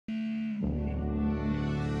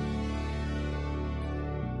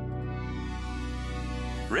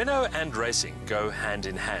Renault and racing go hand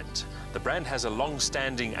in hand. The brand has a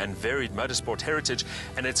long-standing and varied motorsport heritage,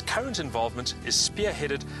 and its current involvement is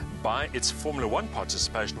spearheaded by its Formula One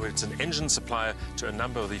participation, where it's an engine supplier to a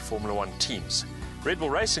number of the Formula One teams. Red Bull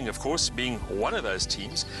Racing, of course, being one of those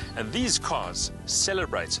teams, and these cars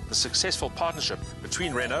celebrate the successful partnership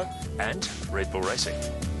between Renault and Red Bull Racing.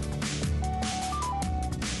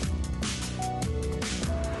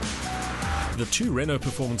 The two Renault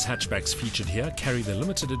performance hatchbacks featured here carry the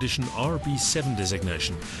limited edition RB7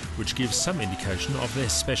 designation, which gives some indication of their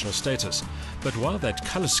special status. But while that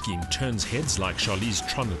colour scheme turns heads like Charlize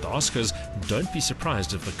Tron at the Oscars, don't be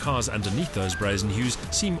surprised if the cars underneath those brazen hues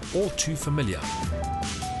seem all too familiar.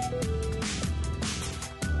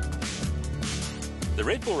 The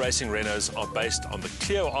Red Bull Racing Renaults are based on the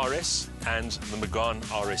Clio RS and the Megane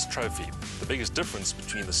RS Trophy. The biggest difference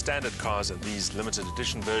between the standard cars and these limited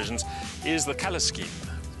edition versions is the colour scheme.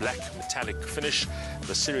 Black metallic finish,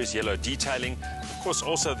 the series yellow detailing, of course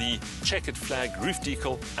also the checkered flag roof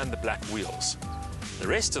decal and the black wheels. The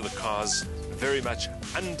rest of the cars very much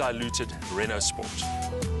undiluted Renault Sport.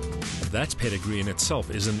 That pedigree in itself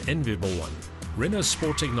is an enviable one. Renault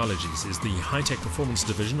Sport Technologies is the high-tech performance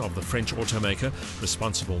division of the French automaker,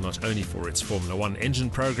 responsible not only for its Formula One engine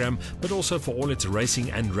program, but also for all its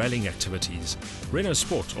racing and rallying activities. Renault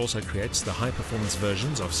Sport also creates the high-performance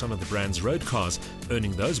versions of some of the brand's road cars,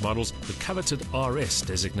 earning those models the coveted RS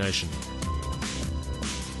designation.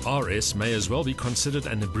 RS may as well be considered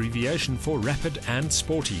an abbreviation for rapid and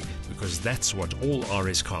sporty, because that's what all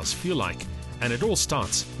RS cars feel like, and it all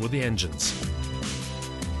starts with the engines.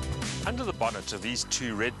 Under the bonnet of these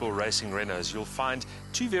two Red Bull Racing Renaults, you'll find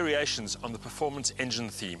two variations on the performance engine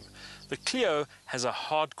theme. The Clio has a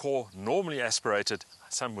hardcore, normally aspirated,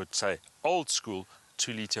 some would say old-school,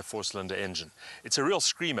 2-litre 4-cylinder engine. It's a real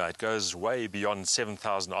screamer. It goes way beyond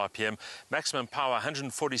 7,000 RPM, maximum power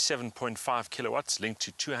 147.5 kilowatts, linked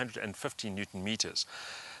to 250 Newton meters.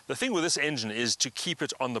 The thing with this engine is to keep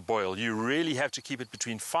it on the boil. You really have to keep it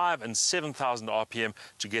between 5 and 7,000 RPM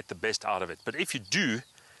to get the best out of it. But if you do,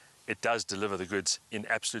 it does deliver the goods in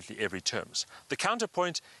absolutely every terms. The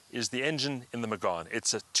counterpoint is the engine in the Megane.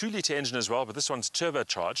 It's a 2-litre engine as well, but this one's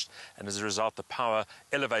turbocharged, and as a result the power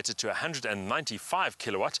elevated to 195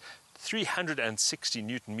 kilowatt, 360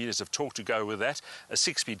 Newton meters of torque to go with that, a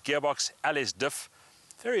 6-speed gearbox, LS diff,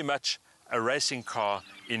 very much a racing car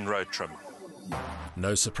in road trim.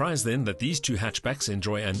 No surprise then that these two hatchbacks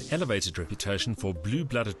enjoy an elevated reputation for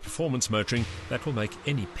blue-blooded performance motoring that will make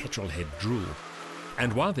any petrol head drool.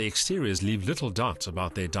 And while the exteriors leave little doubt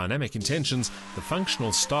about their dynamic intentions, the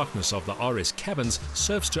functional starkness of the RS cabins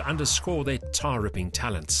serves to underscore their tar-ripping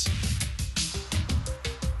talents.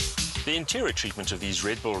 The interior treatment of these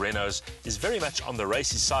Red Bull Renaults is very much on the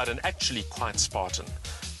racy side and actually quite Spartan.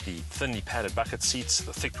 The thinly padded bucket seats,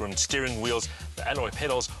 the thick-rimmed steering wheels, the alloy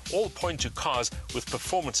pedals all point to cars with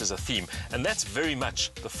performance as a theme, and that's very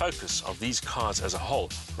much the focus of these cars as a whole,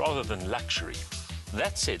 rather than luxury.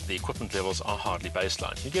 That said, the equipment levels are hardly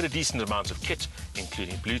baseline. You get a decent amount of kit,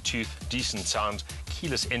 including Bluetooth, decent sound,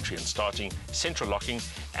 keyless entry and starting, central locking,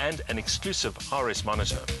 and an exclusive RS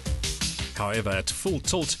monitor. However, at full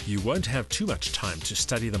tilt, you won't have too much time to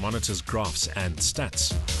study the monitor's graphs and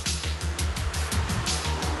stats.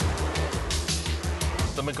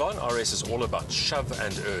 The Megane RS is all about shove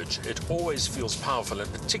and urge. It always feels powerful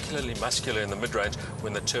and particularly muscular in the mid-range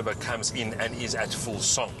when the turbo comes in and is at full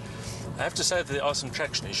song. I have to say that there are some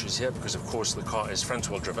traction issues here because, of course, the car is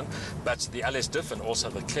front-wheel driven, but the LS diff and also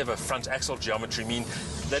the clever front axle geometry mean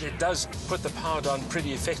that it does put the power down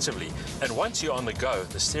pretty effectively. And once you're on the go,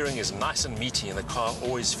 the steering is nice and meaty and the car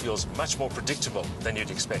always feels much more predictable than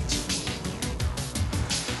you'd expect.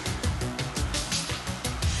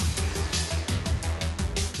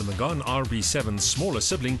 The Megane RB7's smaller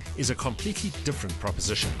sibling is a completely different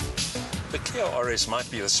proposition. The Clio RS might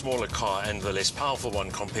be the smaller car and the less powerful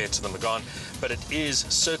one compared to the Megane, but it is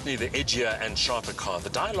certainly the edgier and sharper car.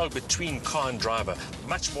 The dialogue between car and driver,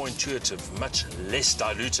 much more intuitive, much less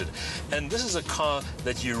diluted. And this is a car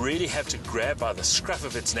that you really have to grab by the scruff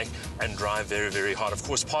of its neck and drive very, very hard. Of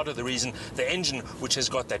course, part of the reason the engine, which has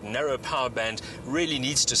got that narrow power band, really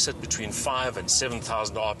needs to sit between 5 and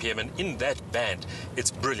 7,000 RPM. And in that band, it's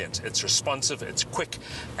brilliant. It's responsive, it's quick,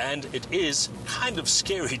 and it is kind of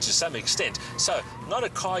scary to some extent. So, not a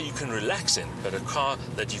car you can relax in, but a car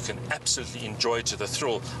that you can absolutely enjoy to the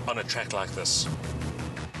thrill on a track like this.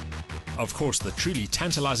 Of course, the truly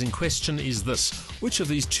tantalizing question is this: which of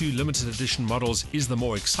these two limited edition models is the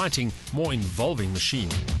more exciting, more involving machine?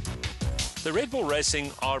 The Red Bull Racing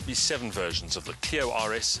RB7 versions of the Clio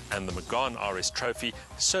RS and the Megane RS Trophy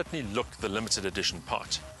certainly look the limited edition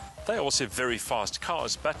part. They're also very fast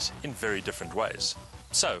cars, but in very different ways.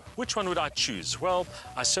 So, which one would I choose? Well,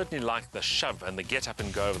 I certainly like the shove and the get up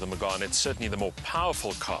and go of the Megane. It's certainly the more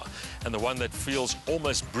powerful car and the one that feels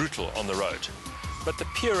almost brutal on the road. But the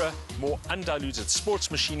purer, more undiluted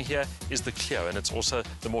sports machine here is the Clio, and it's also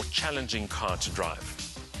the more challenging car to drive.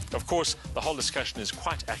 Of course, the whole discussion is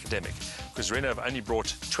quite academic, because Renault have only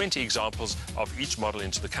brought 20 examples of each model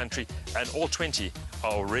into the country, and all 20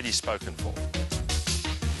 are already spoken for.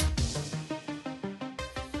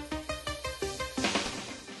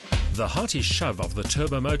 The hearty shove of the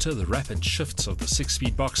turbo motor, the rapid shifts of the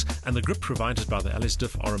 6-speed box, and the grip provided by the LS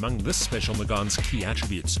diff are among this special Megane's key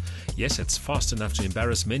attributes. Yes, it's fast enough to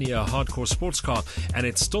embarrass many a hardcore sports car, and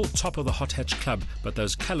it's still top of the hot hatch club, but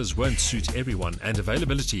those colours won't suit everyone, and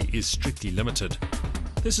availability is strictly limited.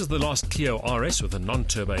 This is the last Clio RS with a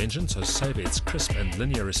non-turbo engine, so save its crisp and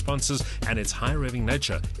linear responses and its high-revving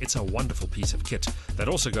nature, it's a wonderful piece of kit. That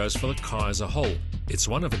also goes for the car as a whole. It's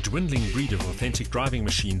one of a dwindling breed of authentic driving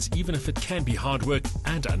machines, even if it can be hard work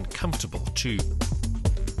and uncomfortable too.